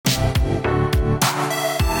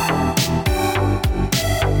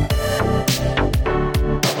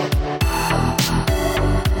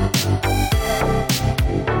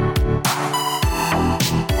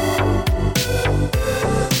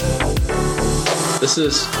This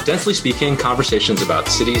is Densely Speaking, Conversations about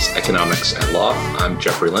Cities, Economics, and Law. I'm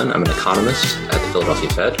Jeffrey Lynn. I'm an economist at the Philadelphia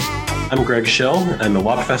Fed. I'm Greg Schill. I'm a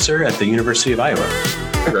law professor at the University of Iowa.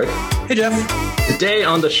 Hi, Greg. Hey, Jeff. Today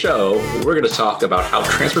on the show, we're going to talk about how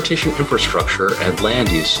transportation infrastructure and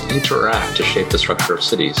land use interact to shape the structure of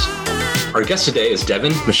cities. Our guest today is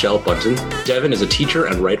Devin Michelle Bunton. Devin is a teacher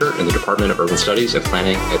and writer in the Department of Urban Studies and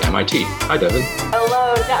Planning at MIT. Hi, Devin.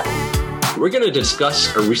 Hello, Jeff. We're going to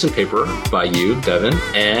discuss a recent paper by you, Devin,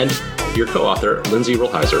 and your co-author, Lindsay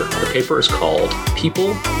Rolheiser. The paper is called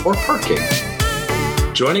People or Parking?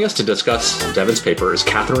 Joining us to discuss Devin's paper is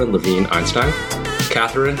Katherine Levine Einstein.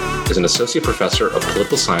 Katherine is an associate professor of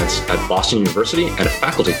political science at Boston University and a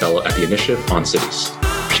faculty fellow at the Initiative on Cities.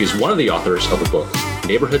 She is one of the authors of the book,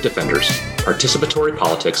 Neighborhood Defenders, Participatory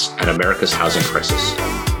Politics and America's Housing Crisis.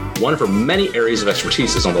 One of her many areas of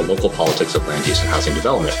expertise is on the local politics of land use and housing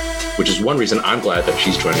development, which is one reason I'm glad that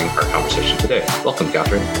she's joining our conversation today. Welcome,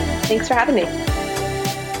 Katherine. Thanks for having me.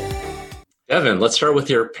 Devin, let's start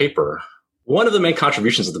with your paper. One of the main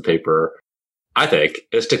contributions of the paper, I think,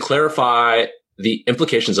 is to clarify the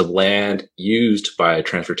implications of land used by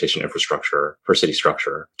transportation infrastructure for city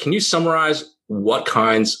structure. Can you summarize what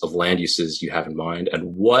kinds of land uses you have in mind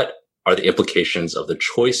and what are the implications of the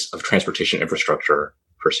choice of transportation infrastructure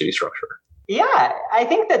for city structure? Yeah, I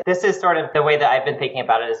think that this is sort of the way that I've been thinking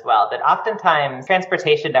about it as well, that oftentimes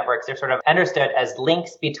transportation networks are sort of understood as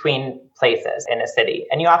links between places in a city.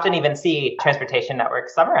 And you often even see transportation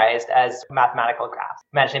networks summarized as mathematical graphs.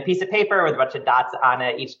 Imagine a piece of paper with a bunch of dots on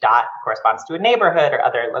it. Each dot corresponds to a neighborhood or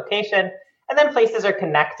other location. And then places are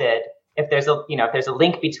connected. If there's a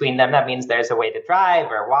link between them, that means there's a way to drive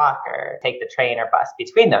or walk or take the train or bus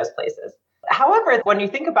between those places. However, when you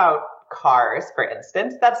think about cars, for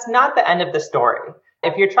instance, that's not the end of the story.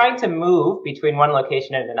 If you're trying to move between one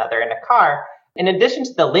location and another in a car, in addition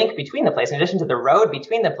to the link between the place, in addition to the road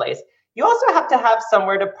between the place, you also have to have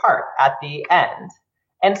somewhere to park at the end.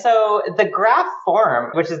 And so the graph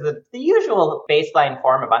form, which is the usual baseline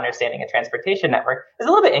form of understanding a transportation network, is a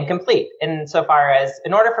little bit incomplete insofar as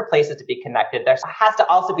in order for places to be connected, there has to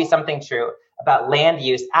also be something true about land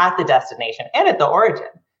use at the destination and at the origin.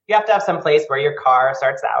 You have to have some place where your car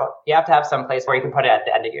starts out. You have to have some place where you can put it at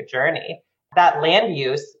the end of your journey. That land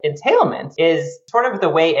use entailment is sort of the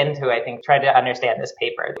way into, I think, trying to understand this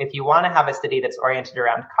paper. If you want to have a city that's oriented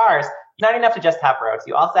around cars, it's not enough to just have roads.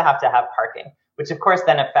 You also have to have parking, which of course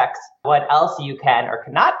then affects what else you can or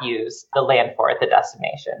cannot use the land for at the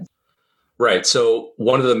destination. Right. So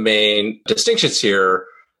one of the main distinctions here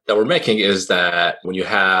that we're making is that when you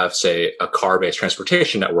have, say, a car-based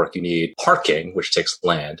transportation network, you need parking, which takes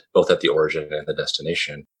land, both at the origin and the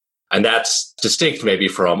destination. And that's distinct maybe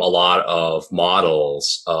from a lot of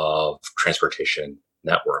models of transportation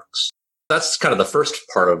networks. That's kind of the first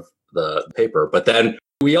part of the paper. But then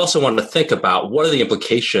we also want to think about what are the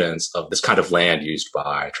implications of this kind of land used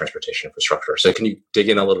by transportation infrastructure. So can you dig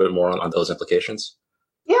in a little bit more on those implications?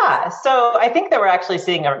 Yeah, so I think that we're actually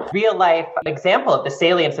seeing a real life example of the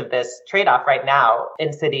salience of this trade-off right now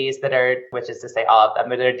in cities which is to say all of them,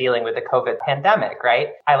 that are dealing with the COVID pandemic, right?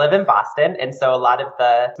 I live in Boston, and so a lot of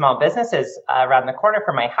the small businesses around the corner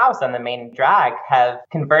from my house on the main drag have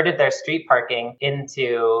converted their street parking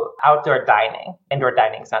into outdoor dining. Indoor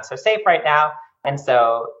dining is not so safe right now, and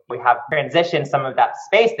so we have transitioned some of that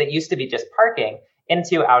space that used to be just parking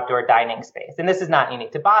into outdoor dining space. And this is not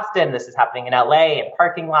unique to Boston. This is happening in LA and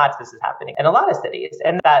parking lots. This is happening in a lot of cities.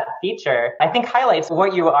 And that feature, I think, highlights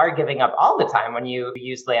what you are giving up all the time when you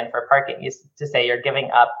use land for parking. Is to say you're giving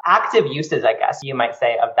up active uses, I guess you might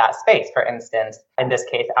say, of that space. For instance, in this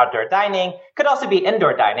case, outdoor dining could also be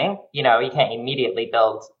indoor dining. You can't immediately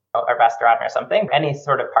build a restaurant or something. Any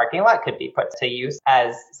sort of parking lot could be put to use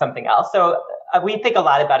as something else. So we think a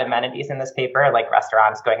lot about amenities in this paper, like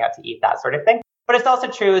restaurants, going out to eat, that sort of thing. But it's also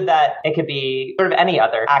true that it could be sort of any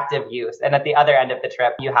other active use. And at the other end of the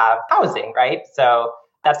trip, you have housing, right? So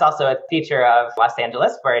that's also a feature of Los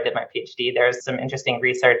Angeles, where I did my PhD. There's some interesting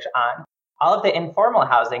research on all of the informal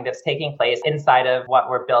housing that's taking place inside of what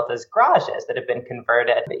were built as garages that have been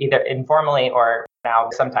converted either informally or now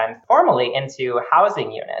sometimes formally into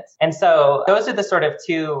housing units. And so those are the sort of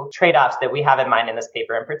two trade-offs that we have in mind in this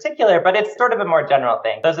paper in particular, but it's sort of a more general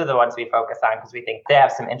thing. Those are the ones we focus on because we think they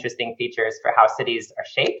have some interesting features for how cities are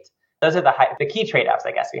shaped. Those are the key trade-offs,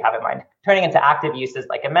 I guess, we have in mind, turning into active uses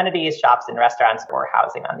like amenities, shops and restaurants, or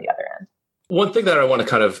housing on the other end. One thing that I want to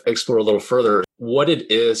kind of explore a little further, what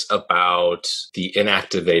it is about the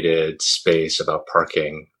inactivated space, about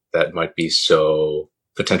parking, that might be so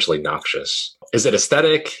potentially noxious. Is it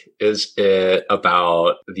aesthetic? Is it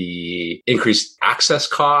about the increased access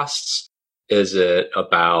costs? Is it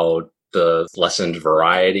about the lessened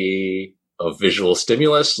variety of visual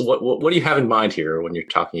stimulus? What do you have in mind here when you're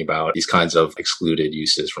talking about these kinds of excluded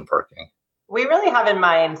uses from parking? We really have in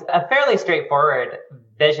mind a fairly straightforward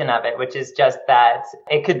vision of it, which is just that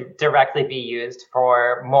it could directly be used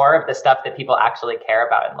for more of the stuff that people actually care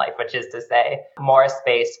about in life, which is to say more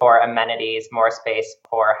space for amenities, more space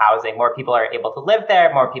for housing, more people are able to live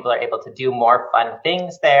there, more people are able to do more fun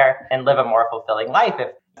things there and live a more fulfilling life. If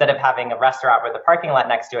instead of having a restaurant with a parking lot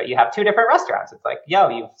next to it, you have two different restaurants. It's like,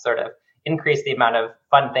 you've sort of increased the amount of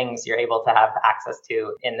fun things you're able to have access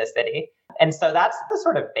to in the city. And so that's the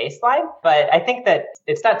sort of baseline. But I think that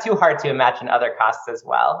it's not too hard to imagine other costs as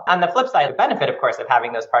well. On the flip side, the benefit, of course, of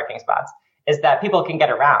having those parking spots is that people can get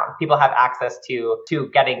around. People have access to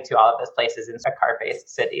getting to all of those places in a car-based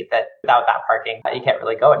city that without that parking, you can't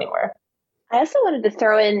really go anywhere. I also wanted to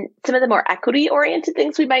throw in some of the more equity-oriented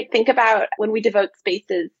things we might think about when we devote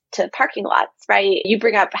spaces to parking lots, right? You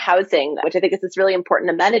bring up housing, which I think is this really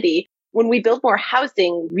important amenity. When we build more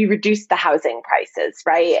housing, we reduce the housing prices,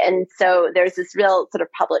 right? And so there's this real sort of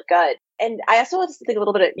public good. And I also want to think a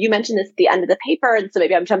little bit, you mentioned this at the end of the paper, and so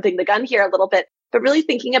maybe I'm jumping the gun here a little bit, but really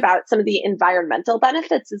thinking about some of the environmental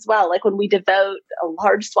benefits as well. Like when we devote a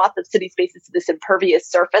large swath of city spaces to this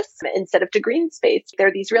impervious surface instead of to green space, there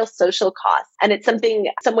are these real social costs. And it's something,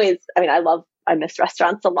 in some ways, I miss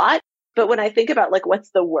restaurants a lot. But when I think about like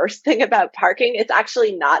what's the worst thing about parking, it's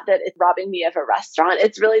actually not that it's robbing me of a restaurant.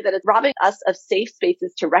 It's really that it's robbing us of safe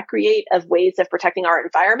spaces to recreate, of ways of protecting our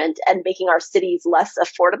environment and making our cities less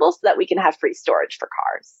affordable so that we can have free storage for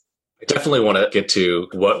cars. I definitely want to get to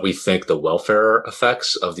what we think the welfare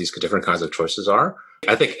effects of these different kinds of choices are.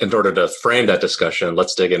 I think in order to frame that discussion,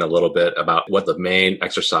 let's dig in a little bit about what the main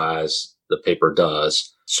exercise the paper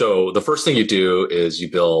does. So the first thing you do is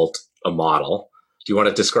you build a model. Do you want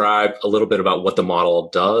to describe a little bit about what the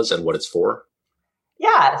model does and what it's for?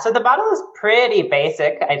 Yeah, so the model is pretty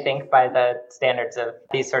basic, I think, by the standards of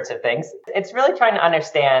these sorts of things. It's really trying to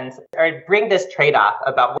understand or bring this trade-off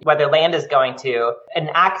about whether land is going to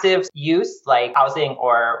an active use like housing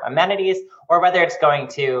or amenities, or whether it's going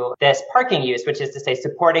to this parking use, which is to say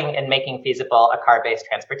supporting and making feasible a car-based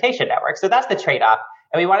transportation network. So that's the trade-off.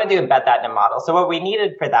 And we wanted to embed that in a model. So what we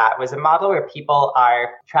needed for that was a model where people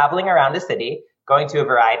are traveling around the city, going to a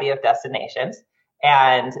variety of destinations,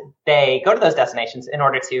 and they go to those destinations in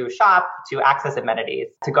order to shop, to access amenities,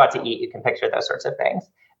 to go out to eat. You can picture those sorts of things.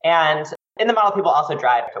 And in the model, people also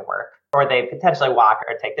drive to work, or they potentially walk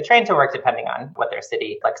or take the train to work, depending on what their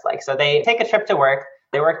city looks like. So they take a trip to work.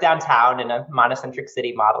 They work downtown in a monocentric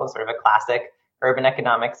city model, sort of a classic urban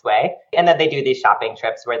economics way. And then they do these shopping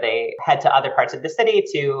trips where they head to other parts of the city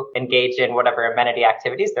to engage in whatever amenity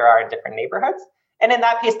activities there are in different neighborhoods. And in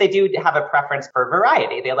that case, they do have a preference for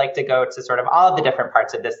variety. They like to go to sort of all of the different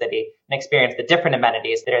parts of the city and experience the different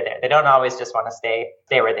amenities that are there. They don't always just want to stay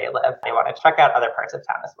where they live. They want to check out other parts of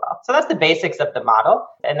town as well. So that's the basics of the model.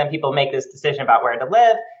 And then people make this decision about where to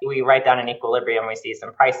live. We write down an equilibrium. We see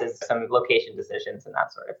some prices, some location decisions, and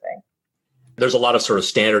that sort of thing. There's a lot of sort of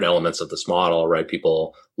standard elements of this model, right?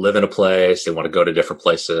 People live in a place. They want to go to different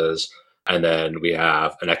places. And then we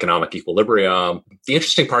have an economic equilibrium. The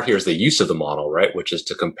interesting part here is the use of the model, right? Which is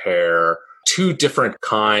to compare two different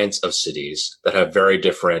kinds of cities that have very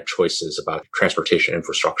different choices about transportation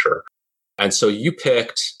infrastructure. And so you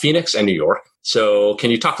picked Phoenix and New York. So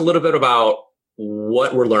can you talk a little bit about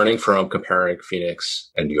what we're learning from comparing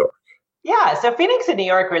Phoenix and New York? Yeah, so Phoenix and New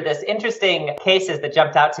York were this interesting cases that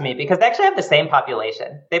jumped out to me because they actually have the same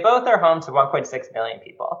population. They both are home to 1.6 million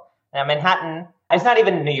people. Now, Manhattan, it's not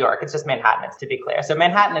even New York, it's just Manhattan, it's to be clear. So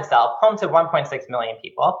Manhattan itself, home to 1.6 million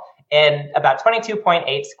people in about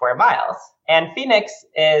 22.8 square miles. And Phoenix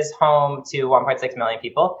is home to 1.6 million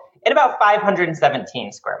people in about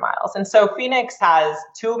 517 square miles. And so Phoenix has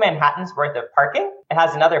 2 Manhattans worth of parking. It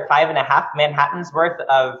has another 5.5 Manhattans worth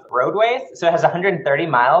of roadways. So it has 130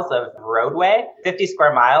 miles of roadway, 50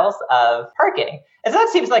 square miles of parking. And so that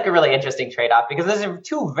seems like a really interesting trade-off because those are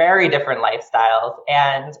 2 very different lifestyles.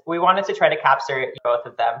 And we wanted to try to capture both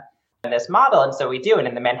of them in this model. And so we do. And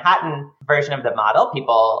in the Manhattan version of the model,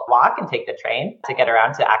 people walk and take the train to get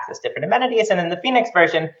around to access different amenities. And in the Phoenix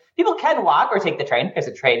version, people can walk or take the train. There's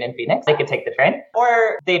a train in Phoenix. They can take the train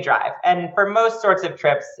or they drive. And for most sorts of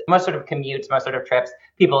trips, most sort of commutes, most sort of trips,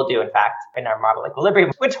 people do, in fact, in our model equilibrium,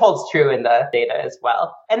 which holds true in the data as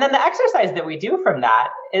well. And then the exercise that we do from that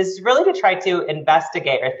is really to try to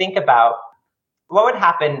investigate or think about what would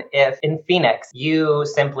happen if in Phoenix you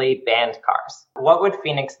simply banned cars? What would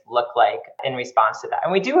Phoenix look like in response to that?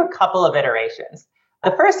 And we do a couple of iterations.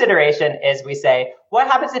 The first iteration is we say, what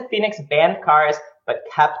happens if Phoenix banned cars but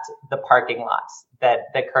kept the parking lots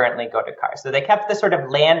that currently go to cars. So they kept the sort of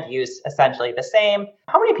land use essentially the same.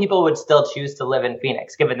 How many people would still choose to live in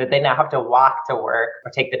Phoenix, given that they now have to walk to work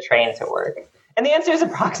or take the train to work? And the answer is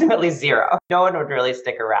approximately 0. No one would really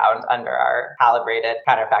stick around under our calibrated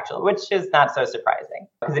counterfactual, which is not so surprising.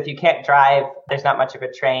 Because if you can't drive, there's not much of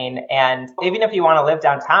a train. And even if you want to live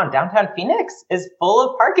downtown Phoenix is full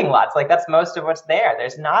of parking lots. Like that's most of what's there.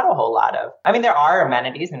 There's not a whole lot of, I mean, there are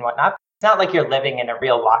amenities and whatnot. It's not like you're living in a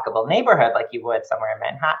real walkable neighborhood like you would somewhere in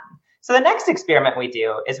Manhattan. So the next experiment we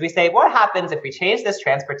do is we say, what happens if we change this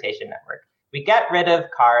transportation network? We get rid of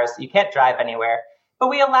cars. You can't drive anywhere. But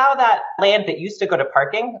we allow that land that used to go to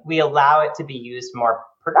parking, we allow it to be used more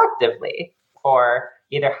productively for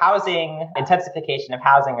either housing, intensification of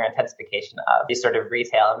housing, or intensification of these sort of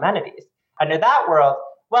retail amenities. Under that world,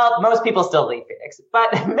 well, most people still leave Phoenix,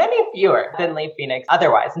 but many fewer than leave Phoenix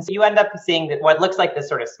otherwise. And so you end up seeing what looks like this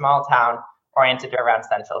sort of small town oriented around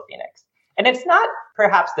central Phoenix. And it's not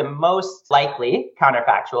perhaps the most likely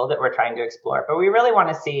counterfactual that we're trying to explore, but we really want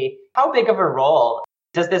to see how big of a role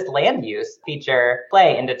does this land use feature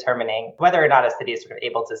play in determining whether or not a city is sort of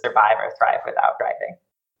able to survive or thrive without driving?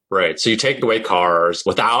 Right. So you take away cars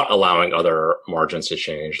without allowing other margins to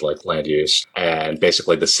change, like land use, and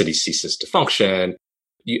basically the city ceases to function.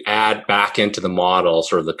 You add back into the model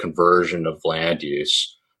sort of the conversion of land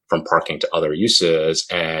use from parking to other uses,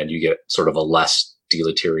 and you get sort of a less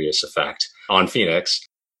deleterious effect on Phoenix.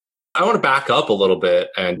 I want to back up a little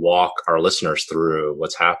bit and walk our listeners through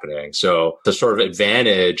what's happening. So the sort of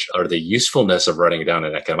advantage or the usefulness of writing down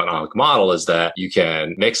an economic model is that you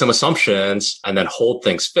can make some assumptions and then hold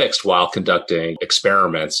things fixed while conducting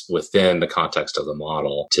experiments within the context of the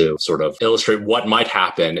model to sort of illustrate what might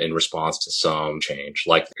happen in response to some change,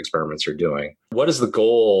 like the experiments you're doing. What is the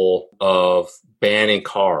goal of banning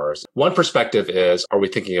cars? One perspective is, are we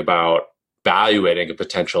thinking about evaluating a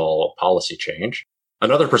potential policy change?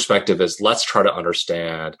 Another perspective is, let's try to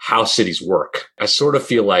understand how cities work. I sort of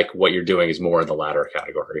feel like what you're doing is more in the latter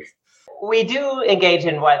category. We do engage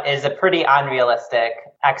in what is a pretty unrealistic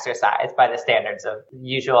exercise by the standards of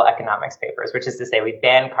usual economics papers, which is to say we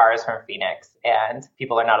ban cars from Phoenix and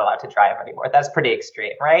people are not allowed to drive anymore. That's pretty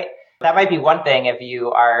extreme, right? That might be one thing if you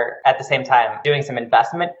are at the same time doing some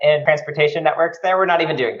investment in transportation networks there. We're not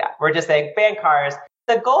even doing that. We're just saying ban cars.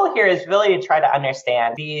 The goal here is really to try to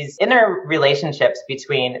understand these interrelationships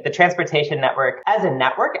between the transportation network, as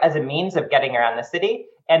a means of getting around the city,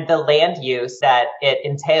 and the land use that it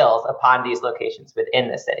entails upon these locations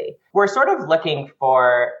within the city. We're sort of looking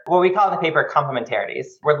for what we call in the paper complementarities.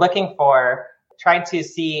 We're looking for trying to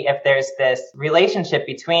see if there's this relationship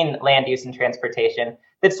between land use and transportation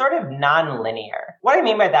that's sort of non-linear. What I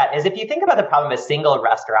mean by that is if you think about the problem of a single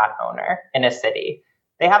restaurant owner in a city,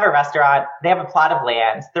 they have a restaurant, they have a plot of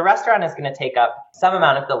land. The restaurant is going to take up some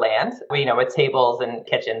amount of the land, with tables and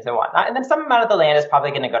kitchens and whatnot. And then some amount of the land is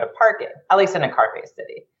probably going to go to parking, at least in a car-based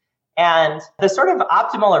city. And the sort of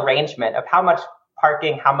optimal arrangement of how much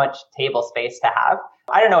parking, how much table space to have,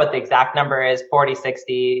 I don't know what the exact number is, 40,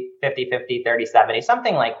 60, 50, 50, 30, 70,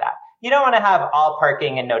 something like that. You don't want to have all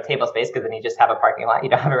parking and no table space because then you just have a parking lot. You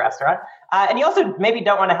don't have a restaurant. And you also maybe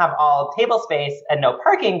don't want to have all table space and no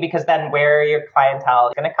parking because then where are your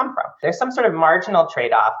clientele going to come from? There's some sort of marginal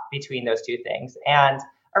trade-off between those two things. And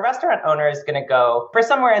a restaurant owner is going to go for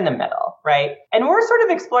somewhere in the middle, right? And we're sort of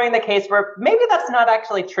exploring the case where maybe that's not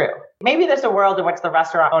actually true. Maybe there's a world in which the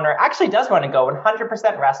restaurant owner actually does want to go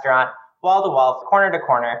 100% restaurant, wall to wall, corner to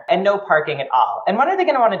corner, and no parking at all. And when are they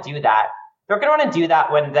going to want to do that? They're going to want to do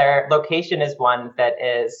that when their location is one that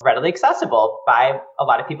is readily accessible by a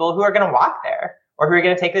lot of people who are going to walk there or who are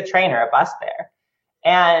going to take the train or a bus there.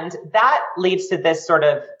 And that leads to this sort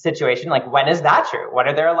of situation, like when is that true? When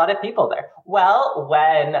are there a lot of people there? Well,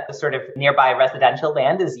 when the sort of nearby residential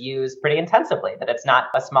land is used pretty intensively, that it's not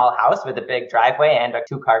a small house with a big driveway and a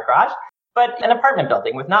 2-car garage, but an apartment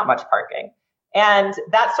building with not much parking. And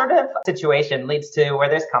that sort of situation leads to where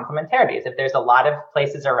there's complementarities. If there's a lot of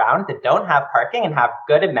places around that don't have parking and have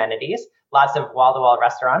good amenities, lots of wall-to-wall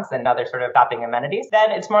restaurants and other sort of shopping amenities,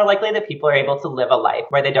 then it's more likely that people are able to live a life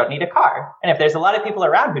where they don't need a car. And if there's a lot of people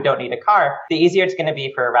around who don't need a car, the easier it's going to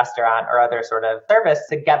be for a restaurant or other sort of service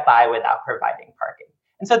to get by without providing parking.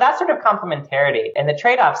 And so that sort of complementarity and the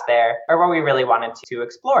trade-offs there are what we really wanted to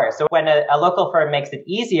explore. So when a local firm makes it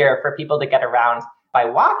easier for people to get around by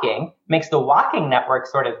walking, makes the walking network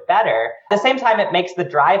sort of better. At the same time, it makes the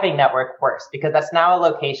driving network worse because that's now a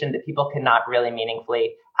location that people cannot really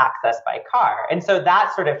meaningfully access by car. And so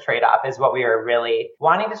that sort of trade-off is what we were really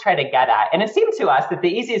wanting to try to get at. And it seemed to us that the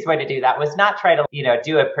easiest way to do that was not try to,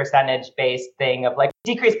 do a percentage-based thing of like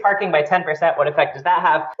decrease parking by 10%. What effect does that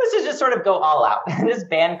have? Let's just sort of go all out and just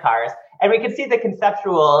ban cars. And we can see the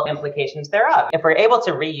conceptual implications thereof. If we're able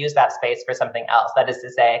to reuse that space for something else, that is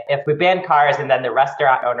to say, if we ban cars and then the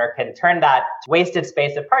restaurant owner can turn that wasted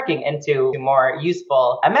space of parking into more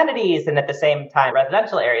useful amenities, and at the same time,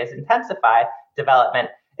 residential areas intensify development,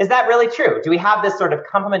 is that really true? Do we have this sort of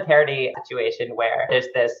complementarity situation where there's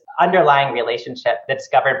this underlying relationship that's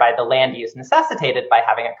governed by the land use necessitated by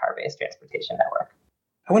having a car-based transportation network?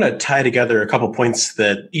 I want to tie together a couple points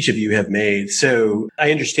that each of you have made. So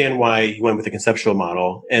I understand why you went with the conceptual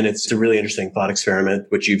model, and it's a really interesting thought experiment,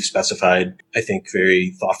 which you've specified, I think,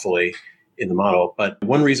 very thoughtfully in the model. But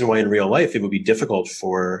one reason why in real life it would be difficult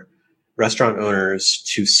for restaurant owners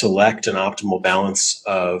to select an optimal balance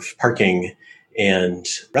of parking and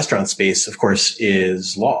restaurant space, of course,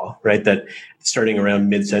 is law, right? That starting around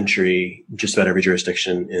mid-century, just about every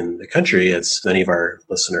jurisdiction in the country, as many of our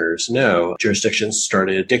listeners know, jurisdictions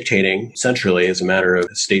started dictating centrally as a matter of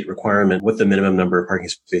state requirement what the minimum number of parking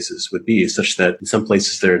spaces would be, such that in some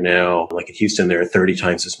places there are now, like in Houston, there are 30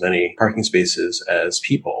 times as many parking spaces as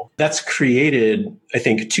people. That's created, I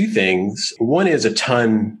think, two things. One is a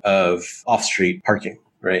ton of off-street parking,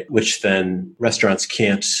 right? Which then restaurants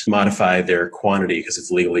can't modify their quantity because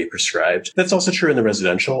it's legally prescribed. That's also true in the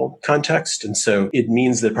residential context. And so it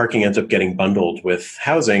means that parking ends up getting bundled with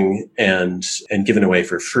housing and given away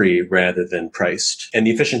for free rather than priced. And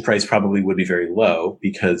the efficient price probably would be very low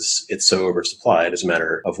because it's so oversupplied as a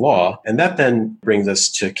matter of law. And that then brings us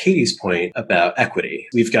to Katie's point about equity.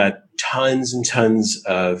 We've got tons and tons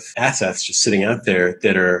of assets just sitting out there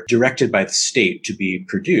that are directed by the state to be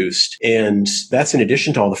produced. And that's in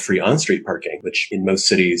addition to all the free on-street parking, which in most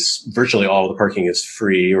cities, virtually all the parking is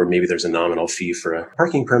free, or maybe there's a nominal fee for a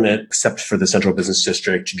parking permit, except for the central business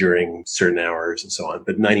district during certain hours and so on.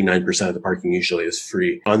 But 99% of the parking usually is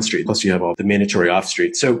free on-street. Plus you have all the mandatory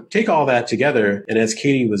off-street. So take all that together. And as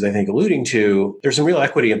Katie was, I think, alluding to, there's some real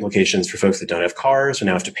equity implications for folks that don't have cars or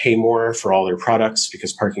now have to pay more for all their products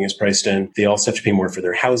because parking is priced in. They also have to pay more for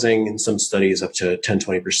their housing in some studies, up to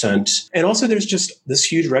 10-20%. And also there's just this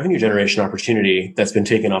huge revenue generation opportunity that's been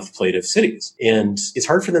taken off the plate of cities. And it's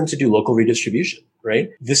hard for them to do local redistribution, right?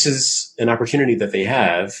 This is an opportunity that they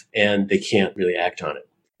have and they can't really act on it.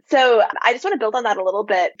 So I just want to build on that a little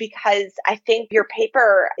bit because I think your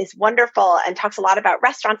paper is wonderful and talks a lot about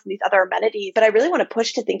restaurants and these other amenities, but I really want to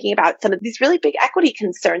push to thinking about some of these really big equity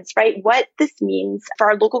concerns, right? What this means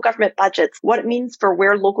for our local government budgets, what it means for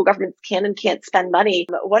where local governments can and can't spend money,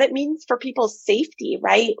 what it means for people's safety,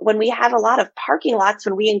 right? When we have a lot of parking lots,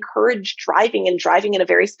 when we encourage driving and driving in a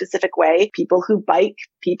very specific way, people who bike,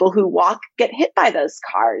 people who walk get hit by those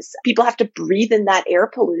cars. People have to breathe in that air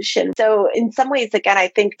pollution. So in some ways, again, I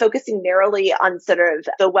think focusing narrowly on sort of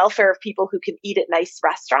the welfare of people who can eat at nice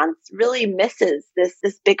restaurants really misses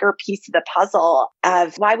this bigger piece of the puzzle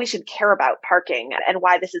of why we should care about parking and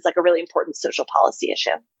why this is like a really important social policy issue.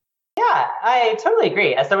 Yeah, I totally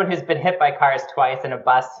agree. As someone who's been hit by cars twice and a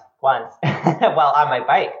bus once while on my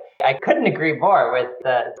bike, I couldn't agree more with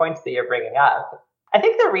the points that you're bringing up. I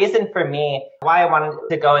think the reason for me why I wanted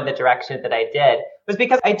to go in the direction that I did was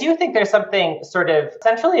because I do think there's something sort of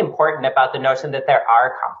centrally important about the notion that there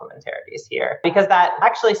are complementarities here, because that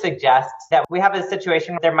actually suggests that we have a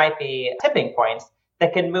situation where there might be tipping points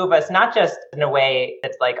that can move us not just in a way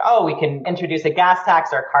that's like, oh, we can introduce a gas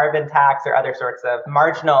tax or a carbon tax or other sorts of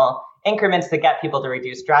marginal increments to get people to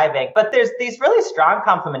reduce driving. But there's these really strong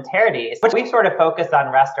complementarities, which we sort of focus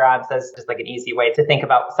on restaurants as just like an easy way to think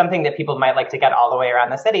about something that people might like to get all the way around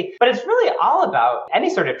the city. But it's really all about any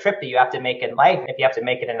sort of trip that you have to make in life. If you have to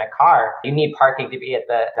make it in a car, you need parking to be at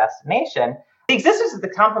the destination. The existence of the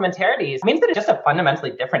complementarities means that just a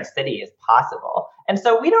fundamentally different city is possible. And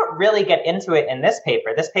so we don't really get into it in this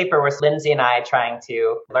paper. This paper was Lindsay and I trying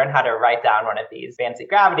to learn how to write down one of these fancy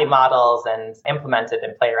gravity models and implement it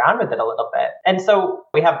and play around with it a little bit. And so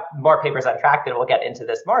we have more papers on track that we'll get into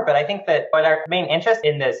this more. But I think that what our main interest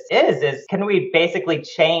in this is can we basically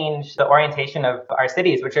change the orientation of our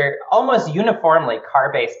cities, which are almost uniformly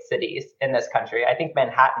car-based cities in this country. I think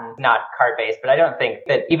Manhattan's not car-based, but I don't think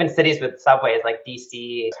that even cities with subways like DC,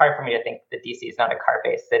 it's hard for me to think that DC is not a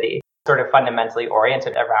car-based city, sort of fundamentally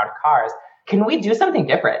oriented around cars. Can we do something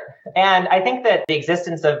different? And I think that the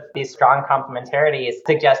existence of these strong complementarities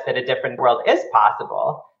suggests that a different world is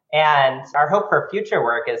possible. And our hope for future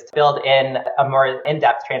work is to build in a more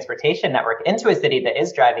in-depth transportation network into a city that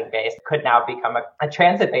is driving-based, could now become a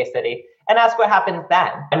transit-based city, and ask what happens then.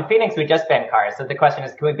 In Phoenix, we just banned cars. So the question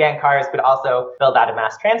is, can we ban cars, but also build out a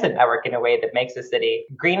mass transit network in a way that makes the city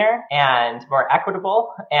greener and more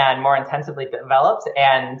equitable and more intensively developed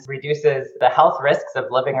and reduces the health risks of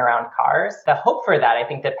living around cars? The hope for that, I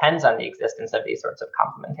think, depends on the existence of these sorts of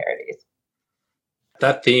complementarities.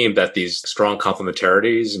 That theme that these strong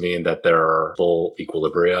complementarities mean that there are full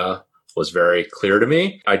equilibria was very clear to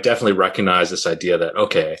me. I definitely recognize this idea that,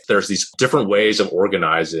 okay, there's these different ways of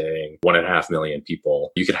organizing 1.5 million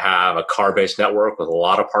people. You could have a car-based network with a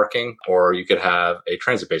lot of parking, or you could have a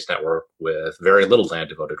transit-based network with very little land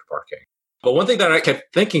devoted to parking. But one thing that I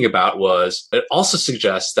kept thinking about was it also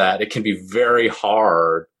suggests that it can be very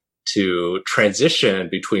hard to transition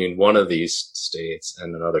between one of these states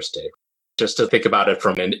and another state. Just to think about it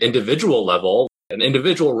from an individual level, an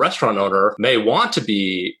individual restaurant owner may want to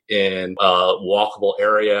be in a walkable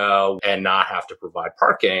area and not have to provide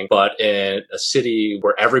parking, but in a city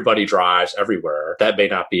where everybody drives everywhere, that may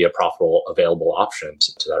not be a profitable, available option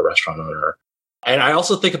to that restaurant owner. And I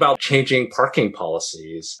also think about changing parking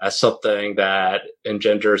policies as something that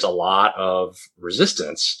engenders a lot of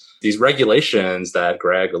resistance. These regulations that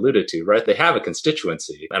Greg alluded to, right? They have a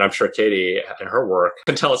constituency. And I'm sure Katie in her work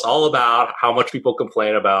can tell us all about how much people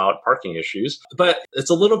complain about parking issues. But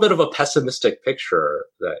it's a little bit of a pessimistic picture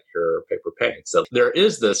that your paper paints. So there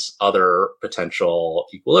is this other potential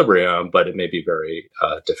equilibrium, but it may be very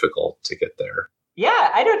difficult to get there.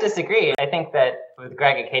 Yeah, I don't disagree. I think that with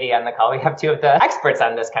Greg and Katie on the call, we have two of the experts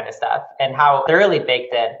on this kind of stuff and how thoroughly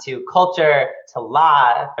baked into culture, to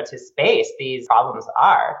law, to space these problems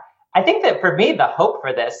are. I think that for me, the hope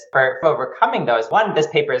for this, for overcoming those, one, this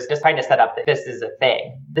paper is just trying to set up that this is a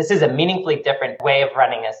thing. This is a meaningfully different way of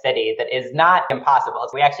running a city that is not impossible.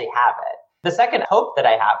 We actually have it. The second hope that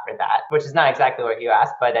I have for that, which is not exactly what you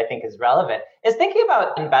asked, but I think is relevant, is thinking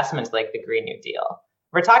about investments like the Green New Deal.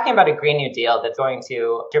 We're talking about a Green New Deal that's going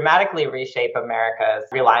to dramatically reshape America's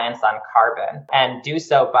reliance on carbon and do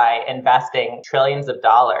so by investing trillions of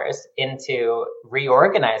dollars into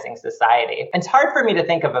reorganizing society. And it's hard for me to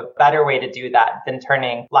think of a better way to do that than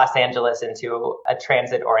turning Los Angeles into a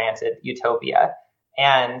transit-oriented utopia.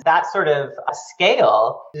 And that sort of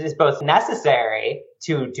scale is both necessary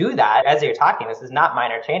to do that. As you're talking, this is not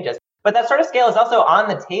minor changes, but that sort of scale is also on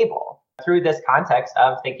the table through this context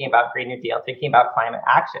of thinking about Green New Deal, thinking about climate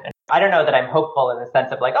action. I don't know that I'm hopeful in the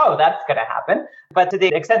sense of like, oh, that's going to happen. But to the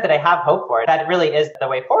extent that I have hope for it, that really is the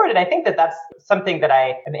way forward. And I think that that's something that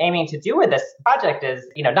I am aiming to do with this project is,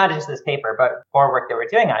 not just this paper, but more work that we're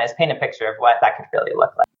doing on is paint a picture of what that could really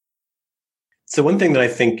look like. So one thing that I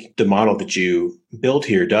think the model that you build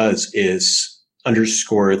here does is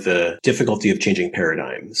underscore the difficulty of changing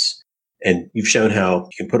paradigms. And you've shown how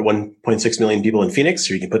you can put 1.6 million people in Phoenix,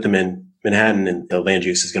 or you can put them in Manhattan, and the land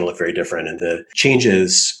use is going to look very different. And the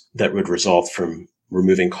changes that would result from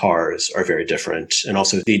removing cars are very different. And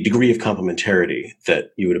also the degree of complementarity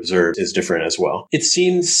that you would observe is different as well. It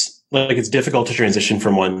seems like it's difficult to transition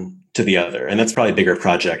from one to the other. And that's probably a bigger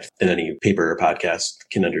project than any paper or podcast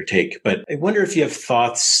can undertake. But I wonder if you have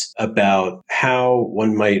thoughts about how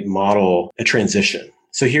one might model a transition.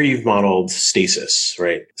 So here you've modeled stasis,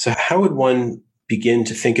 right? So how would one begin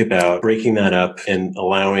to think about breaking that up and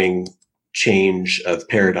allowing change of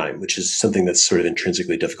paradigm, which is something that's sort of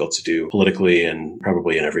intrinsically difficult to do politically and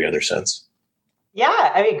probably in every other sense?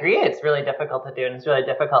 Yeah, I agree. It's really difficult to do, and it's really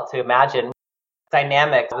difficult to imagine.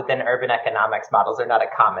 Dynamics within urban economics models are not a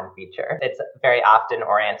common feature. It's very often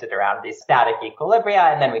oriented around these static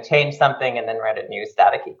equilibria, and then we change something and then we're at a new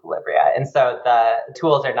static equilibria. And so the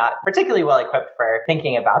tools are not particularly well equipped for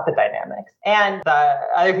thinking about the dynamics. And the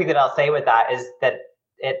other thing that I'll say with that is that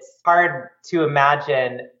it's hard to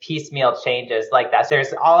imagine piecemeal changes like that.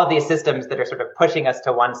 There's all of these systems that are sort of pushing us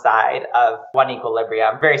to one side of one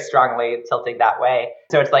equilibrium, very strongly tilting that way.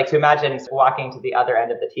 So it's like to imagine walking to the other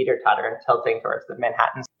end of the teeter-totter and tilting towards the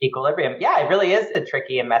Manhattan equilibrium. Yeah, it really is a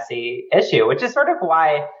tricky and messy issue, which is sort of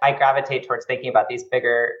why I gravitate towards thinking about these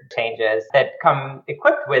bigger changes that come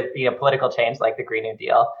equipped with, political change like the Green New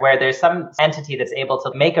Deal, where there's some entity that's able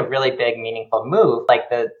to make a really big, meaningful move like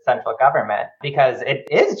the central government, because it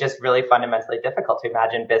is just really fundamentally difficult to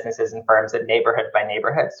imagine businesses and firms in neighborhood by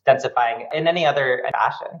neighborhood densifying in any other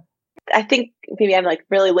fashion. I think maybe I'm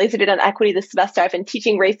really lasered in on equity this semester. I've been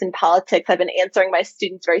teaching race and politics. I've been answering my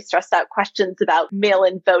students very stressed out questions about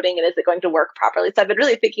mail-in voting and is it going to work properly. So I've been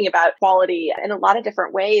really thinking about quality in a lot of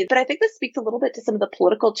different ways. But I think this speaks a little bit to some of the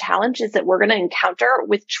political challenges that we're going to encounter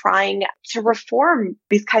with trying to reform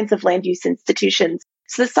these kinds of land use institutions.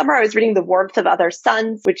 So this summer I was reading The Warmth of Other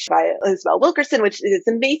Suns, which by Isabel Wilkerson, which is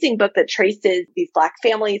an amazing book that traces these Black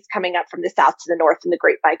families coming up from the South to the North in the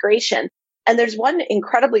Great Migration. And there's one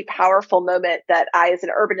incredibly powerful moment that I, as an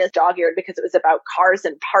urbanist, dog-eared because it was about cars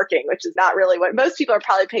and parking, which is not really what most people are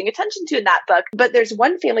probably paying attention to in that book. But there's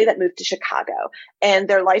one family that moved to Chicago, and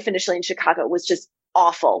their life initially in Chicago was just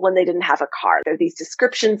awful when they didn't have a car. There are these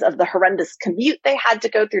descriptions of the horrendous commute they had to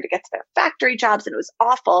go through to get to their factory jobs, and it was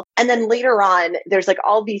awful. And then later on, there's like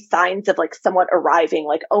all these signs of like someone arriving,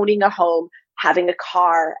 like owning a home, having a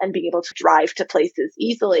car, and being able to drive to places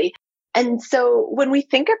easily. And so when we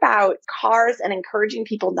think about cars and encouraging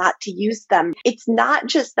people not to use them, it's not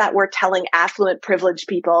just that we're telling affluent, privileged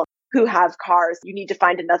people who have cars, you need to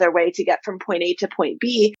find another way to get from point A to point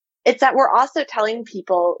B. It's that we're also telling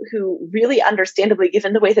people who really understandably,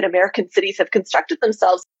 given the way that American cities have constructed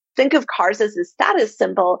themselves, think of cars as a status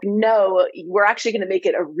symbol. No, we're actually going to make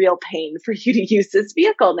it a real pain for you to use this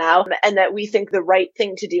vehicle now. And that we think the right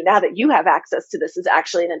thing to do now that you have access to this is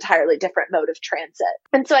actually an entirely different mode of transit.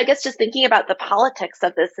 And so I guess just thinking about the politics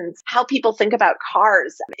of this and how people think about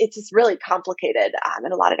cars, it's just really complicated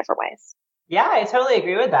in a lot of different ways. Yeah, I totally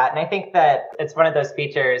agree with that. And I think that it's one of those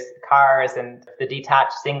features, cars and the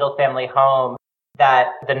detached single family home, that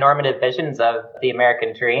the normative visions of the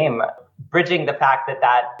American dream, bridging the fact that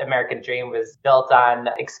that American dream was built on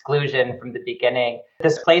exclusion from the beginning,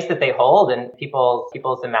 this place that they hold in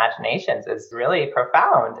people's imaginations is really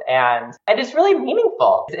profound and it's really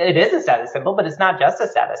meaningful. It is a status symbol, but it's not just a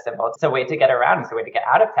status symbol. It's a way to get around. It's a way to get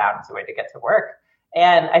out of town. It's a way to get to work.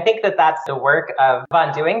 And I think that that's the work of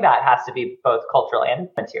doing that has to be both cultural and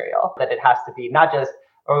material, that it has to be not just,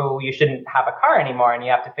 oh, you shouldn't have a car anymore and you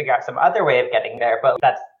have to figure out some other way of getting there, but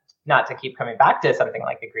that's not to keep coming back to something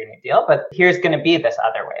like the Green New Deal, but here's going to be this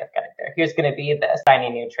other way of getting there. Here's going to be this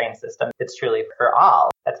tiny new train system that's truly for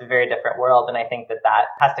all. That's a very different world. And I think that that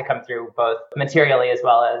has to come through both materially as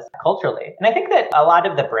well as culturally. And I think that a lot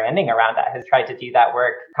of the branding around that has tried to do that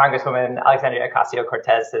work. Congresswoman Alexandria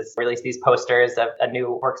Ocasio-Cortez has released these posters of a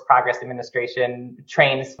new Works Progress Administration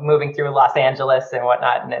trains moving through Los Angeles and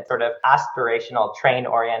whatnot. And it's sort of aspirational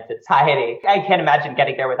train-oriented society. I can't imagine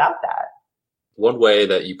getting there without that. One way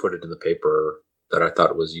that you put it in the paper that I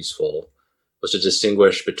thought was useful was to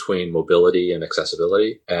distinguish between mobility and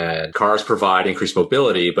accessibility. And cars provide increased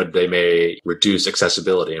mobility, but they may reduce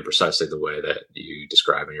accessibility in precisely the way that you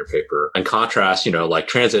describe in your paper. In contrast, like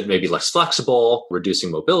transit may be less flexible,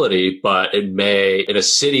 reducing mobility, but it may, in a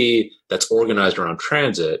city that's organized around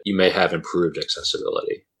transit, you may have improved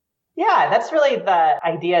accessibility. Yeah, that's really the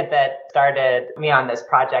idea that started me on this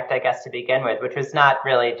project, I guess, to begin with, which was not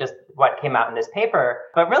really just what came out in this paper,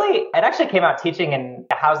 but really it actually came out teaching in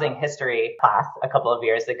a housing history class a couple of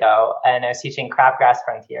years ago. And I was teaching Crabgrass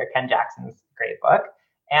Frontier, Ken Jackson's great book.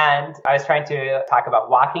 And I was trying to talk about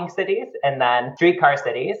walking cities and then streetcar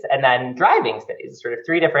cities and then driving cities, sort of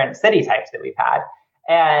three different city types that we've had.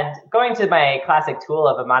 And going to my classic tool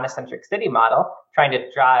of a monocentric city model, trying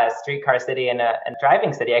to draw a streetcar city and a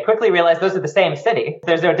driving city, I quickly realized those are the same city.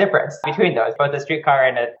 There's no difference between those. Both a streetcar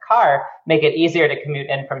and a car make it easier to commute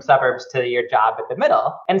in from suburbs to your job at the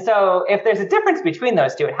middle. And so if there's a difference between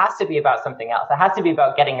those two, it has to be about something else. It has to be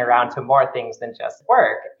about getting around to more things than just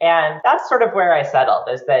work. And that's sort of where I settled,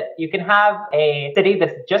 is that you can have a city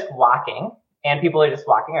that's just walking, and people are just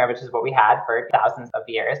walking around, which is what we had for thousands of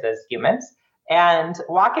years as humans. And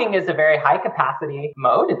walking is a very high capacity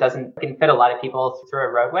mode. It can fit a lot of people through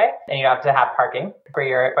a roadway, and you have to have parking for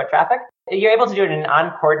your foot traffic. You're able to do it in an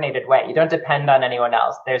uncoordinated way. You don't depend on anyone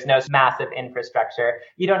else. There's no massive infrastructure.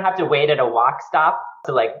 You don't have to wait at a walk stop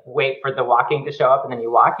to wait for the walking to show up and then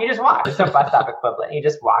you walk. You just walk. There's no bus stop equivalent. You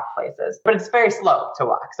just walk places. But it's very slow to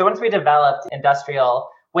walk. So once we developed industrial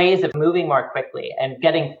ways of moving more quickly and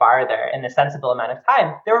getting farther in a sensible amount of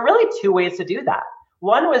time, there were really two ways to do that.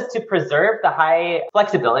 One was to preserve the high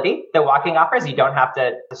flexibility that walking offers. You don't have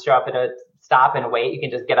to show up at a stop and wait. You can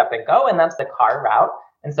just get up and go. And that's the car route.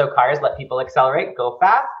 And so cars let people accelerate, go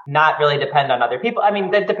fast, not really depend on other people. I mean,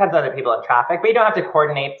 that depends on other people in traffic, but you don't have to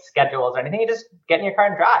coordinate schedules or anything. You just get in your car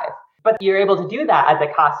and drive. But you're able to do that at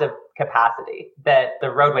the cost of capacity, that the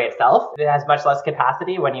roadway itself, it has much less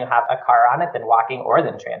capacity when you have a car on it than walking or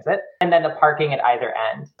than transit, and then the parking at either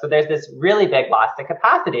end. So there's this really big loss to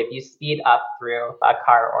capacity if you speed up through a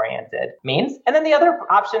car-oriented means. And then the other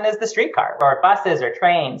option is the streetcar or buses or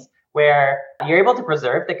trains, where you're able to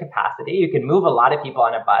preserve the capacity. You can move a lot of people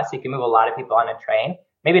on a bus. You can move a lot of people on a train.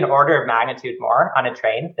 Maybe an order of magnitude more on a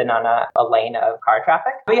train than on a lane of car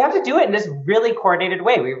traffic. But you have to do it in this really coordinated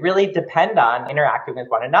way. We really depend on interacting with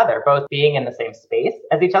one another, both being in the same space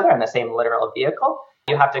as each other, in the same literal vehicle.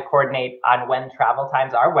 You have to coordinate on when travel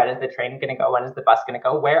times are. When is the train going to go? When is the bus going to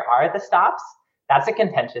go? Where are the stops? That's a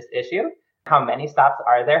contentious issue. How many stops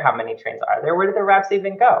are there? How many trains are there? Where do the routes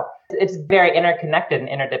even go? It's very interconnected and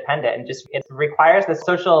interdependent, and it requires the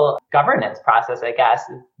social governance process, I guess,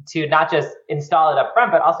 to not just install it up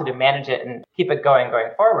front, but also to manage it and keep it going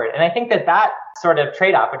forward. And I think that sort of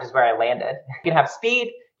trade-off, which is where I landed, you can have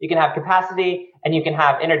speed, You can have capacity and you can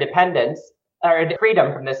have interdependence or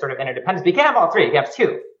freedom from this sort of interdependence. But you can't have all three. You have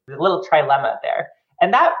two. There's a little trilemma there.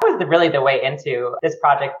 And that was really the way into this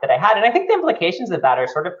project that I had. And I think the implications of that are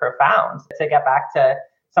sort of profound. To get back to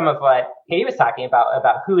some of what Katie was talking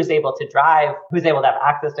about who is able to drive, who's able to have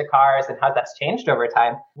access to cars, and how that's changed over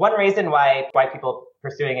time. One reason why people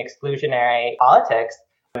pursuing exclusionary politics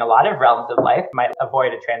in a lot of realms of life might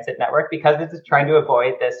avoid a transit network, because it's trying to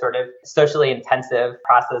avoid this sort of socially intensive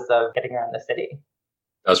process of getting around the city.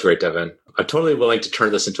 That was great, Devin. I'm totally willing to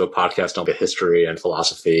turn this into a podcast on the history and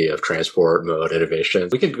philosophy of transport mode innovation.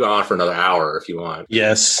 We could go on for another hour if you want.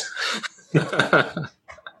 Yes.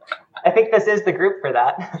 I think this is the group for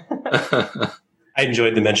that. I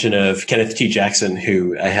enjoyed the mention of Kenneth T. Jackson,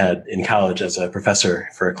 who I had in college as a professor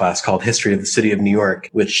for a class called History of the City of New York,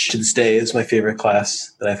 which to this day is my favorite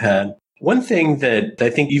class that I've had. One thing that I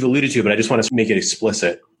think you've alluded to, but I just want to make it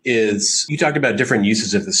explicit, is you talked about different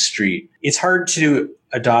uses of the street. It's hard to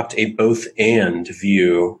adopt a both and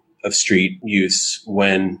view of street use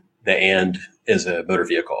when the and is a motor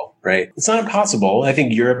vehicle, right? It's not impossible. I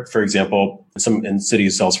think Europe, for example, and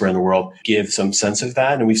cities elsewhere in the world give some sense of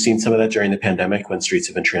that. And we've seen some of that during the pandemic when streets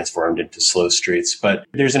have been transformed into slow streets. But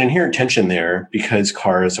there's an inherent tension there because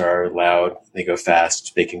cars are loud, they go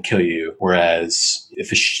fast, they can kill you. Whereas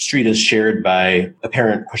if a street is shared by a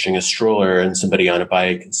parent pushing a stroller and somebody on a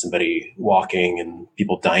bike and somebody walking and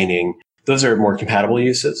people dining, those are more compatible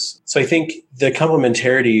uses. So I think the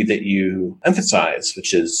complementarity that you emphasize,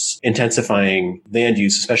 which is intensifying land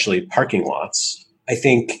use, especially parking lots, I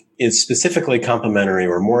think is specifically complementary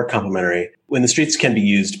or more complementary when the streets can be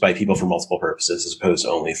used by people for multiple purposes as opposed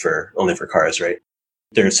to only for cars, right?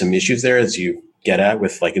 There are some issues there, as you get at,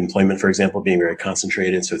 with like employment, for example, being very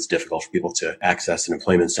concentrated. So it's difficult for people to access an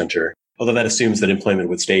employment center. Although that assumes that employment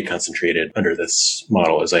would stay concentrated under this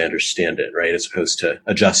model, as I understand it, right? As opposed to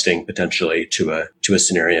adjusting potentially to a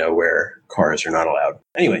scenario where cars are not allowed.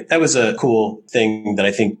 Anyway, that was a cool thing that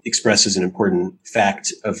I think expresses an important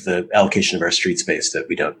fact of the allocation of our street space that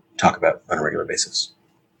we don't talk about on a regular basis.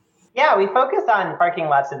 Yeah, we focus on parking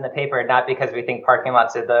lots in the paper, not because we think parking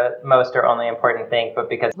lots are the most or only important thing, but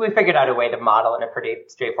because we figured out a way to model in a pretty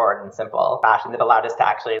straightforward and simple fashion that allowed us to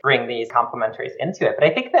actually bring these complementaries into it. But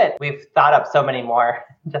I think that we've thought up so many more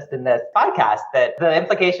just in this podcast that the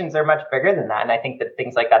implications are much bigger than that. And I think that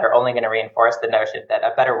things like that are only going to reinforce the notion that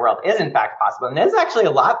a better world is in fact possible, and is actually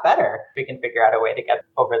a lot better if we can figure out a way to get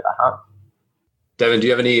over the hump. Devin, do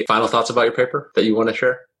you have any final thoughts about your paper that you want to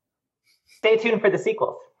share? Stay tuned for the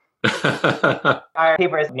sequels. Our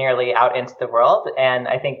paper is nearly out into the world, and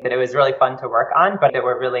I think that it was really fun to work on, but that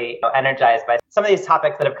we're really energized by some of these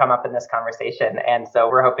topics that have come up in this conversation. And so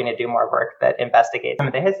we're hoping to do more work that investigates some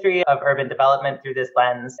of the history of urban development through this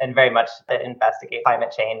lens, and very much that investigate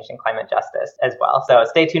climate change and climate justice as well. So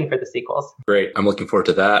stay tuned for the sequels. Great. I'm looking forward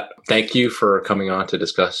to that. Thank you for coming on to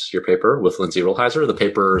discuss your paper with Lindsay Rollheiser. The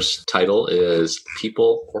paper's title is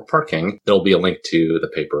People or Parking. There'll be a link to the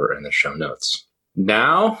paper in the show notes.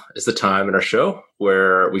 Now is the time in our show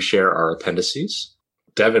where we share our appendices.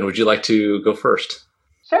 Devin, would you like to go first?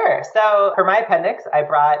 Sure. So for my appendix, I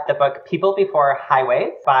brought the book People Before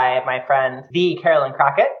Highways by my friend, the Carolyn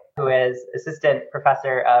Crockett, who is assistant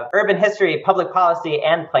professor of urban history, public policy,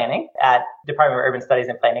 and planning at Department of Urban Studies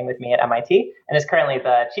and Planning with me at MIT, and is currently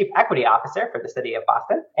the chief equity officer for the city of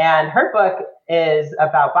Boston. And her book is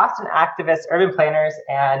about Boston activists, urban planners,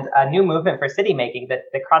 and a new movement for city making that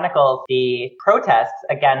chronicles the protests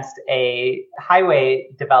against a highway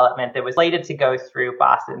development that was slated to go through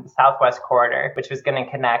Boston's southwest corridor, which was going to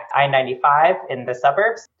connect I-95 in the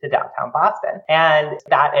suburbs to downtown Boston. And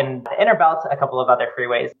that and the Inner Belt, a couple of other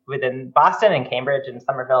freeways within Boston and Cambridge and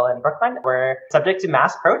Somerville and Brooklyn, were subject to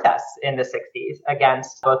mass protests in the 60s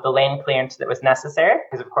against both the lane clearance that was necessary,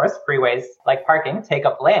 because of course freeways, like parking, take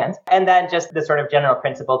up land, and then just the sort of general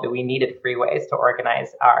principle that we needed freeways to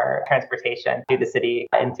organize our transportation through the city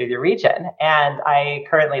and through the region. And I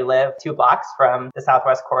currently live 2 blocks from the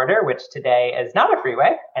Southwest Corridor, which today is not a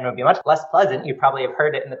freeway and would be much less pleasant. You'd probably have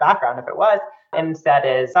heard it in the background if it was. Instead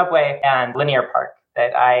is subway and linear park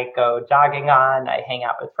that I go jogging on. I hang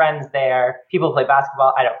out with friends there. People play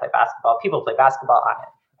basketball. I don't play basketball. People play basketball on it.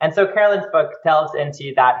 And so Carolyn's book delves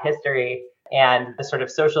into that history and the sort of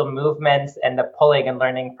social movements and the pulling and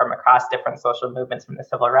learning from across different social movements, from the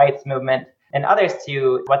civil rights movement and others,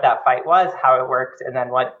 to what that fight was, how it worked, and then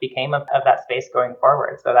what became of that space going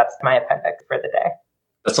forward. So that's my appendix for the day.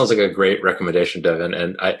 That sounds like a great recommendation, Devin.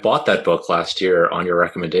 And I bought that book last year on your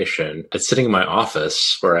recommendation. It's sitting in my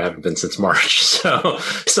office where I haven't been since March. So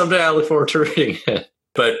someday I look forward to reading it.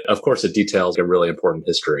 But of course, it details a really important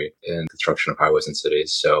history in construction of highways and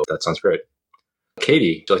cities. So that sounds great.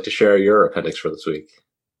 Katie, would you like to share your appendix for this week?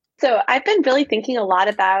 So I've been really thinking a lot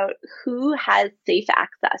about who has safe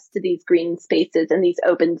access to these green spaces and these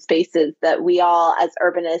open spaces that we all as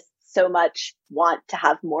urbanists so much want to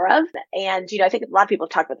have more of. And, I think a lot of people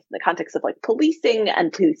talk about this in the context of like policing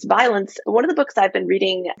and police violence. One of the books I've been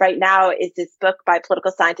reading right now is this book by a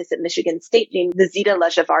political scientist at Michigan State named Nizita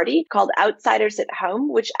Lejavardi called Outsiders at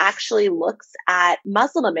Home, which actually looks at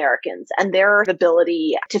Muslim Americans and their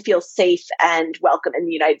ability to feel safe and welcome in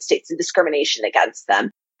the United States and discrimination against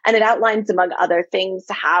them. And it outlines, among other things,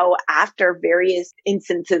 how after various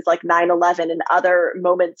instances like 9/11 and other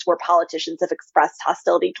moments where politicians have expressed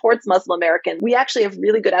hostility towards Muslim Americans, we actually have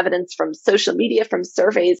really good evidence from social media, from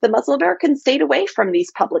surveys, that Muslim Americans stayed away from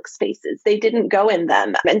these public spaces. They didn't go in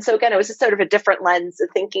them. And so again, it was just sort of a different lens of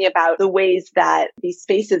thinking about the ways that these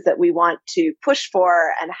spaces that we want to push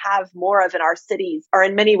for and have more of in our cities are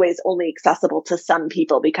in many ways only accessible to some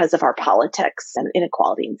people because of our politics and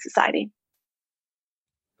inequality in society.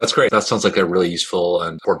 That's great. That sounds like a really useful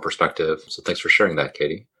and important perspective. So thanks for sharing that,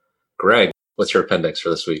 Katie. Greg, what's your appendix for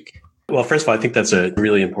this week? Well, first of all, I think that's a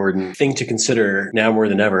really important thing to consider now more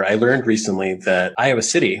than ever. I learned recently that Iowa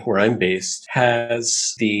City, where I'm based,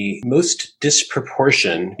 has the most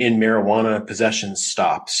disproportion in marijuana possession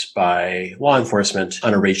stops by law enforcement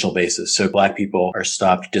on a racial basis. So Black people are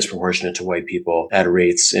stopped disproportionate to white people at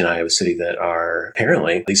rates in Iowa City that are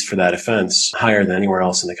apparently, at least for that offense, higher than anywhere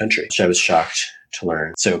else in the country, which I was shocked to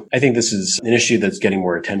learn. So I think this is an issue that's getting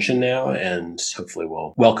more attention now, and hopefully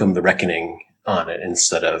we'll welcome the reckoning on it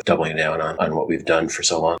instead of doubling down on what we've done for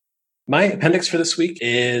so long. My appendix for this week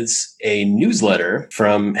is a newsletter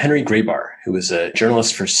from Henry Graybar, who is a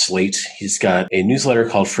journalist for Slate. He's got a newsletter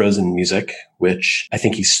called Frozen Music, which I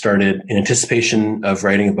think he started in anticipation of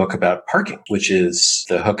writing a book about parking, which is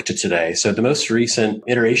the hook to today. So the most recent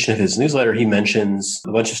iteration of his newsletter, he mentions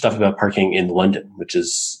a bunch of stuff about parking in London, which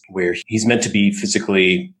is where he's meant to be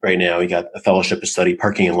physically right now. He got a fellowship to study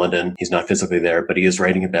parking in London. He's not physically there, but he is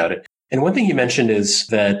writing about it. And one thing he mentioned is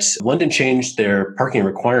that London changed their parking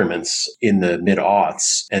requirements in the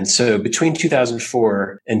mid-aughts. And so between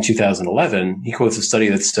 2004 and 2011, he quotes a study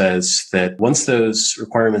that says that once those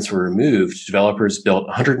requirements were removed, developers built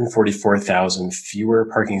 144,000 fewer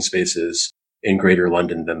parking spaces in Greater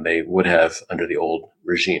London than they would have under the old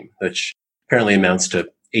regime, which apparently amounts to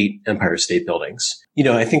 8 Empire State Buildings.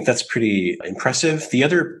 I think that's pretty impressive. The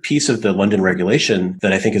other piece of the London regulation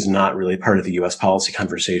that I think is not really part of the US policy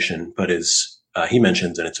conversation, but is he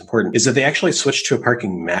mentions, and it's important, is that they actually switched to a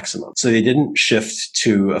parking maximum. So they didn't shift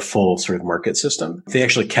to a full sort of market system. They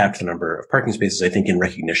actually capped the number of parking spaces, I think, in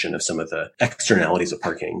recognition of some of the externalities of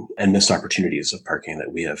parking and missed opportunities of parking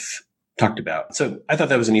that we have talked about. So I thought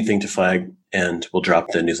that was a neat thing to flag, and we'll drop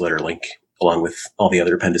the newsletter link along with all the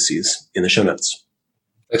other appendices in the show notes.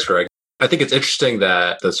 Thanks, Greg. I think it's interesting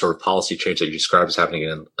that the sort of policy change that you described is happening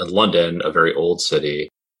in London, a very old city.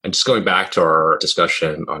 And just going back to our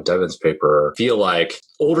discussion on Devin's paper, I feel like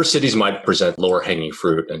older cities might present lower hanging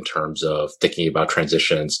fruit in terms of thinking about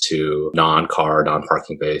transitions to non-car,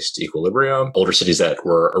 non-parking based equilibrium. Older cities that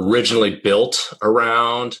were originally built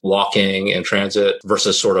around walking and transit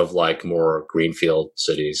versus sort of like more greenfield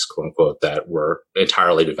cities, quote unquote, that were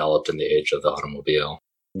entirely developed in the age of the automobile.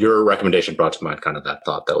 Your recommendation brought to mind kind of that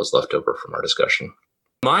thought that was left over from our discussion.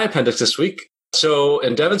 My appendix this week. So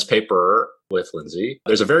in Devin's paper with Lindsay,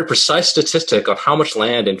 there's a very precise statistic on how much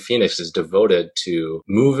land in Phoenix is devoted to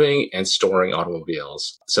moving and storing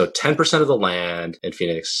automobiles. So 10% of the land in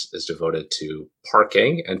Phoenix is devoted to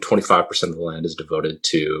parking and 25% of the land is devoted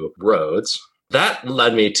to roads. That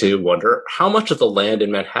led me to wonder how much of the land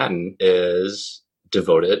in Manhattan is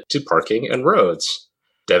devoted to parking and roads.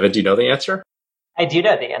 Devin, do you know the answer? I do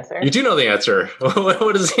know the answer. You do know the answer.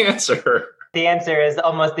 What is the answer? The answer is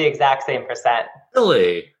almost the exact same percent.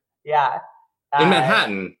 Really? Yeah. In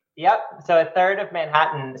Manhattan? Yep. So a third of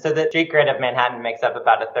Manhattan. So the street grid of Manhattan makes up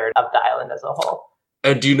about a third of the island as a whole.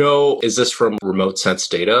 And do you know, is this from remote sense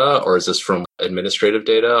data or is this from administrative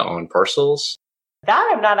data on parcels?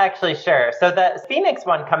 That I'm not actually sure. So the Phoenix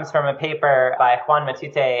one comes from a paper by Juan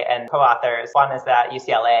Matute and co-authors. Juan is at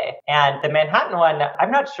UCLA. And the Manhattan one,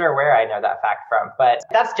 I'm not sure where I know that fact from, but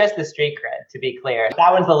that's just the street grid, to be clear.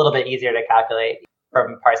 That one's a little bit easier to calculate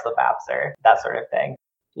from parcel maps or that sort of thing.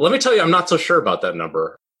 Let me tell you, I'm not so sure about that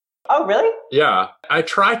number. Oh, really? Yeah. I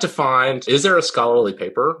tried to find, is there a scholarly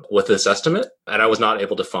paper with this estimate? And I was not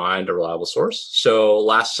able to find a reliable source. So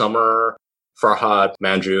last summer, Farhad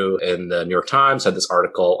Manjoo in the New York Times had this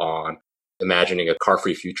article on imagining a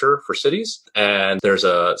car-free future for cities. And there's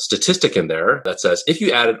a statistic in there that says if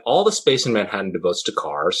you added all the space in Manhattan devotes to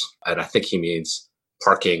cars, and I think he means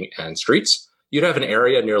parking and streets, you'd have an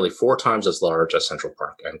area nearly 4 times as large as Central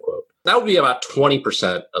Park, end quote. That would be about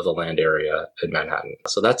 20% of the land area in Manhattan.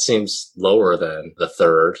 So that seems lower than the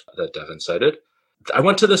third that Devin cited. I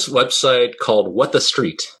went to this website called What the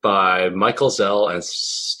Street by Michael Zell and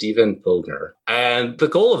Stephen Bogner. And the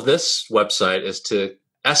goal of this website is to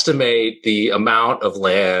estimate the amount of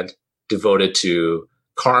land devoted to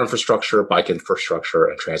car infrastructure, bike infrastructure,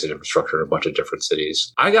 and transit infrastructure in a bunch of different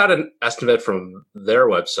cities. I got an estimate from their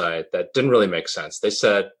website that didn't really make sense. They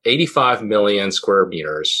said 85 million square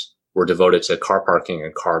meters were devoted to car parking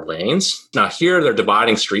and car lanes. Now here they're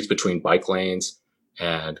dividing streets between bike lanes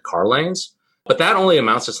and car lanes, but that only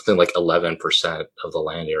amounts to something like 11% of the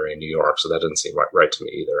land area in New York. So that doesn't seem right to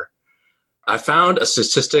me either. I found a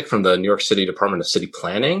statistic from the New York City Department of City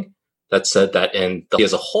Planning that said that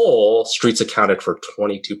as a whole, streets accounted for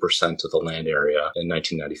 22% of the land area in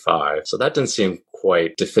 1995. So that didn't seem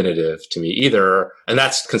quite definitive to me either. And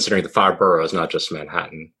that's considering the 5 boroughs, not just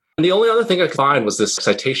Manhattan. And the only other thing I could find was this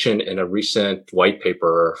citation in a recent white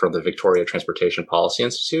paper from the Victoria Transportation Policy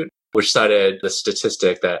Institute, which cited the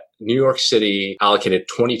statistic that New York City allocated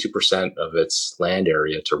 22% of its land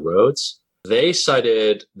area to roads. They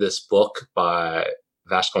cited this book by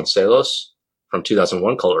Vasconcelos from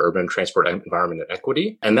 2001 called Urban Transport, Environment, and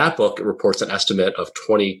Equity. And that book reports an estimate of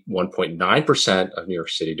 21.9% of New York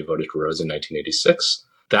City devoted to roads in 1986.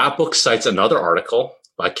 That book cites another article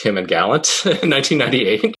by Kim and Gallant in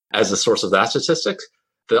 1998 as the source of that statistic.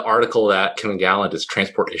 The article that Kim and Gallant is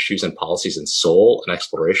Transport Issues and Policies in Seoul and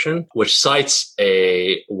Exploration, which cites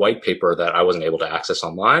a white paper that I wasn't able to access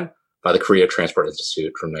online by the Korea Transport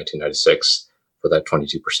Institute from 1996 for that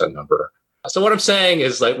 22% number. So what I'm saying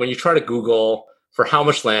is, like, when you try to Google for how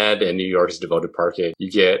much land in New York is devoted to parking, you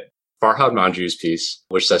get Farhad Manjoo's piece,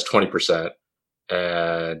 which says 20%.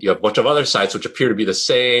 And you have a bunch of other sites which appear to be the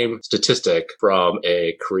same statistic from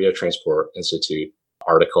a Korea Transport Institute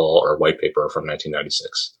article or white paper from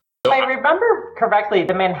 1996. If I remember correctly,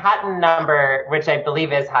 the Manhattan number, which I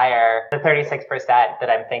believe is higher, the 36% that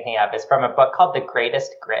I'm thinking of, is from a book called The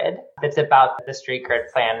Greatest Grid. It's about the street grid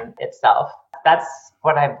plan itself. That's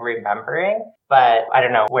what I'm remembering, but I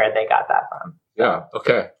don't know where they got that from. Yeah.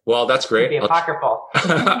 Okay. Well, that's great. It'd be apocryphal.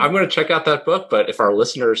 I'm going to check out that book, but if our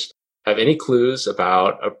listeners have any clues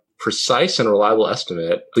about a precise and reliable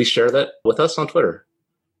estimate, please share that with us on Twitter.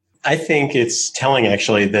 I think it's telling,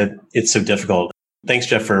 actually, that it's so difficult. Thanks,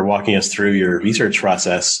 Jeff, for walking us through your research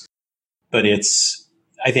process. But it's,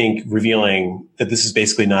 I think, revealing that this is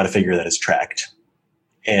basically not a figure that is tracked.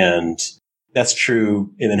 And that's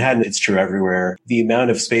true in Manhattan. It's true everywhere. The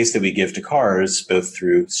amount of space that we give to cars, both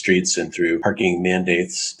through streets and through parking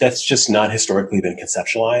mandates, that's just not historically been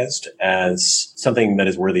conceptualized as something that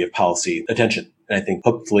is worthy of policy attention. And I think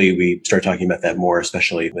hopefully we start talking about that more,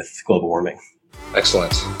 especially with global warming.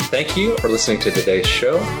 Excellent. Thank you for listening to today's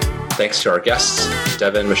show. Thanks to our guests,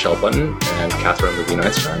 Devin Michelle Button and Catherine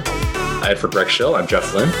Levine-Einstein. For Greg Schill, I'm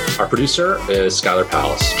Jeff Lynn. Our producer is Skylar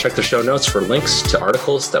Palace. Check the show notes for links to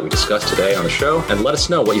articles that we discussed today on the show, and let us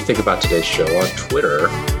know what you think about today's show on Twitter.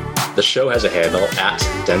 The show has a handle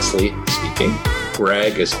 @DenselySpeaking.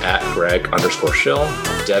 Greg is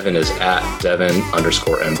 @Greg_Schill. Devin is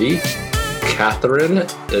 @Devin_MB. Catherine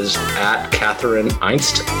is @Catherine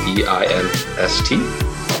Einst, EINST.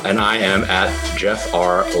 And I am @Jeff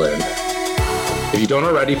R. Lynn. If you don't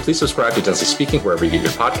already, please subscribe to Densely Speaking wherever you get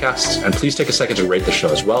your podcasts, and please take a second to rate the show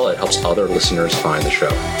as well. It helps other listeners find the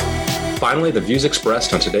show. Finally, the views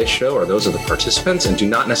expressed on today's show are those of the participants and do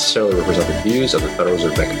not necessarily represent the views of the Federal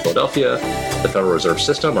Reserve Bank of Philadelphia, the Federal Reserve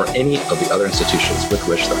System, or any of the other institutions with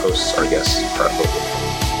which the hosts or guests are affiliated.